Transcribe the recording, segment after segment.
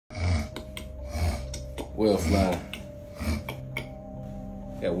Well, Fly,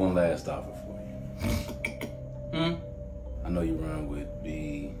 got one last offer for you. I know you run with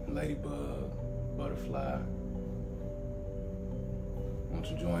Bee, Ladybug, Butterfly.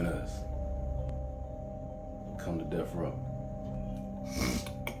 Won't you join us? Come to Death Row.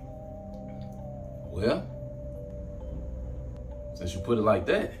 Well, since you put it like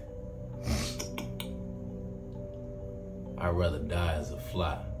that, I'd rather die as a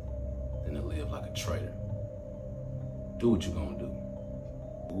fly than to live like a traitor. Do what you gonna do.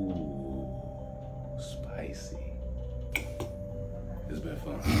 Ooh, spicy. It's been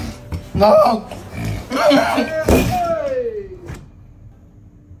fun. No!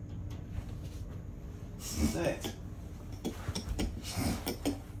 What's that?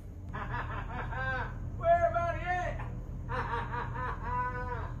 Where everybody at?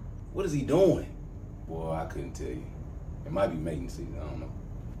 What is he doing? Boy, I couldn't tell you. It might be mating season, I don't know.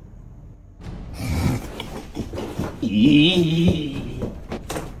 Hey.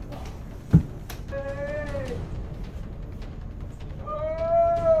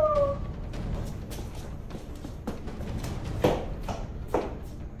 Oh.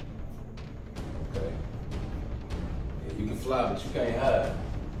 Okay. Yeah, you can fly, but you can't hide.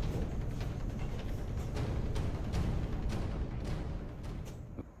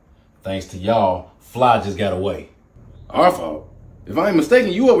 Thanks to y'all, Fly just got away. Our fault. If I ain't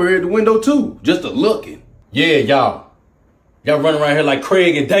mistaken, you over here at the window too, just a looking. Yeah, y'all. Y'all running around here like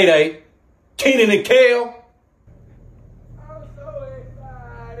Craig and Day-Day, Keenan and Kel. I'm so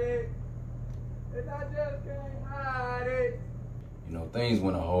excited. And I just can't hide it. You know, things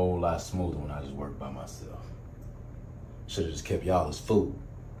went a whole lot smoother when I just worked by myself. Should've just kept y'all as food.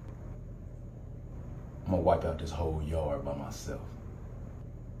 I'm gonna wipe out this whole yard by myself.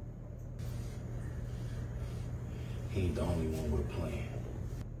 He ain't the only one with a plan.